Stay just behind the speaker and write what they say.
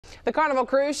The Carnival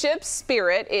cruise ship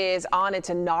Spirit is on its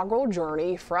inaugural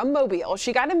journey from Mobile.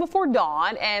 She got in before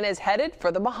dawn and is headed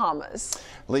for the Bahamas.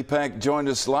 Lee Peck joined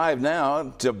us live now,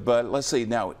 but let's see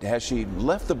now, has she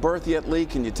left the berth yet, Lee?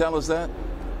 Can you tell us that?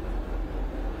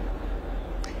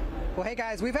 Well, hey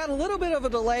guys, we've had a little bit of a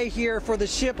delay here for the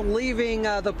ship leaving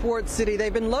the port city.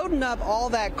 They've been loading up all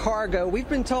that cargo. We've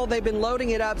been told they've been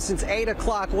loading it up since 8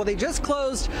 o'clock. Well, they just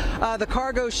closed the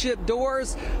cargo ship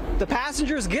doors. The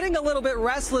passengers getting a little bit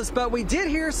restless, but we did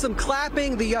hear some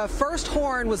clapping. The first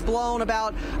horn was blown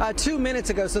about 2 minutes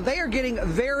ago, so they are getting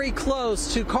very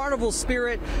close to Carnival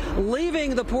Spirit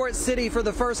leaving the port city for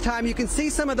the first time. You can see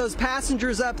some of those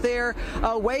passengers up there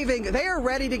waving. They are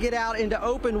ready to get out into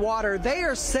open water. They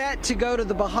are set to go to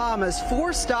the Bahamas.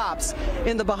 4 stops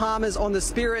in the Bahamas on the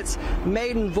Spirit's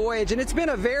maiden voyage, and it's been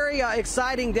a very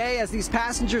exciting day as these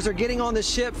passengers are getting on the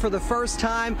ship for the first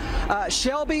time.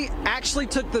 Shelby actually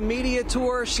took the media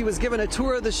tour. She was given a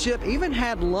tour of the ship, even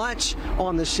had lunch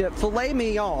on the ship, filet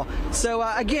mignon. So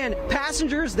again,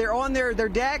 passengers, they're on their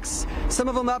decks, some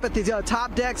of them up at the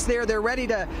top decks there. They're ready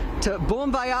to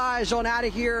bon voyage on out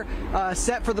of here,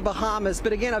 set for the Bahamas.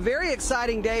 But again, a very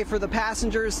exciting day for the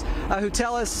passengers who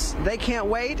tell us they can't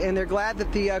wait, and they're glad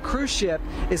that the cruise ship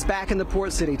is back in the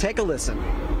port city. Take a listen.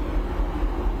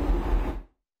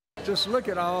 Just look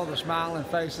at all the smiling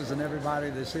faces and everybody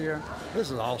that's here. This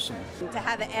is awesome. To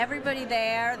have everybody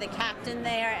there, the captain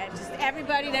there, and just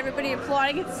everybody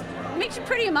applauding, it makes you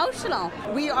pretty emotional.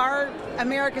 We are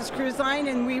America's cruise line,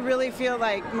 and we really feel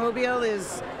like Mobile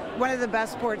is one of the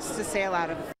best ports to sail out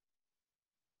of.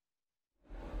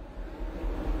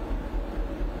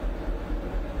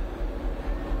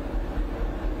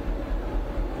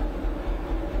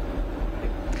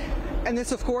 And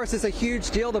this, of course, is a huge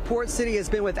deal. The port city has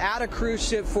been without a cruise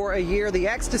ship for a year. The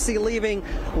Ecstasy leaving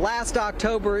last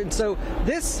October. And so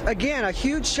this, again, a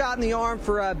huge shot in the arm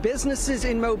for businesses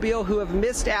in Mobile who have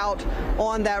missed out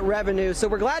on that revenue. So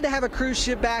we're glad to have a cruise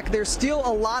ship back. There's still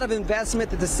a lot of investment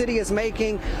that the city is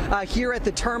making here at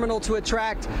the terminal to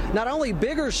attract not only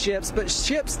bigger ships, but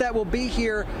ships that will be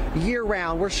here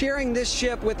year-round. We're sharing this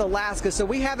ship with Alaska, so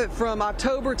we have it from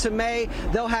October to May.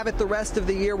 They'll have it the rest of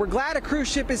the year. We're glad a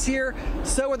cruise ship is here.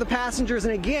 So are the passengers,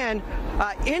 and again,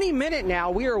 any minute now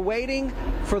we are waiting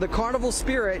for the Carnival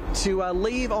Spirit to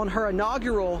leave on her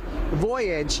inaugural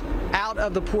voyage out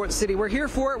of the port city. We're here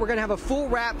for it. We're going to have a full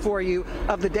wrap for you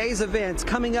of the day's events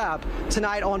coming up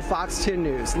tonight on Fox 10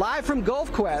 News. Live from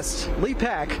Gulf Quest, Lee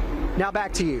Peck, now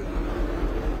back to you.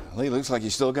 Lee, looks like you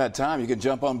still got time. You can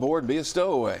jump on board and be a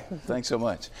stowaway. Thanks so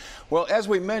much. Well, as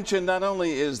we mentioned, not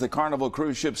only is the Carnival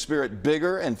cruise ship Spirit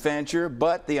bigger and fancier,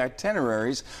 but the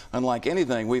itineraries, unlike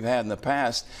anything we've had in the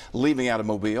past, leaving out of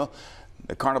Mobile.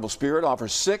 The Carnival Spirit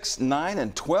offers 6-, 9-,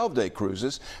 and 12-day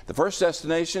cruises. The first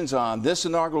destinations on this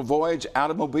inaugural voyage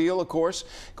out of Mobile, of course,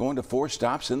 going to 4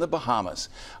 stops in the Bahamas.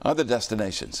 Other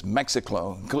destinations,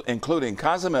 Mexico, including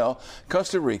Cozumel,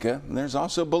 Costa Rica, and there's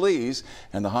also Belize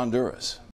and the Honduras.